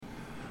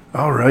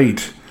All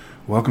right,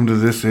 welcome to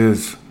This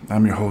Is.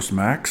 I'm your host,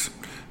 Max,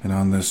 and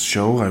on this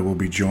show I will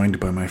be joined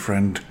by my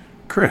friend,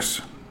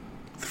 Chris.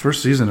 The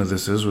first season of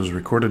This Is was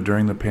recorded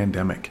during the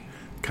pandemic.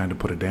 Kind of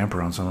put a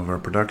damper on some of our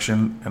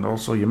production, and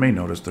also you may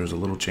notice there's a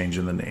little change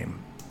in the name.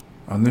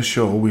 On this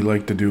show, we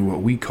like to do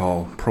what we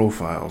call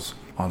profiles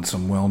on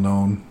some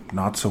well-known,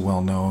 not so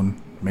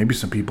well-known, maybe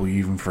some people you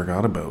even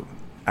forgot about.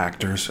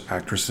 Actors,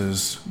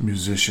 actresses,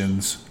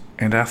 musicians,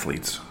 and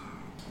athletes.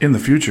 In the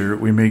future,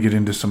 we may get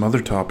into some other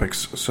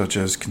topics such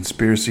as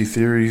conspiracy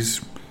theories,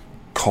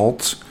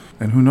 cults,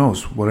 and who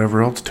knows,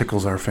 whatever else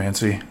tickles our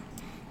fancy.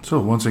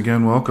 So once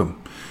again,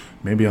 welcome.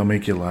 Maybe I'll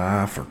make you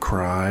laugh or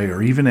cry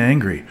or even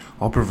angry.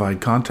 I'll provide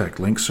contact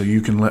links so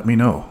you can let me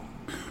know.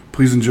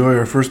 Please enjoy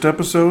our first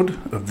episode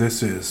of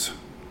This Is.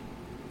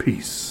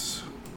 Peace.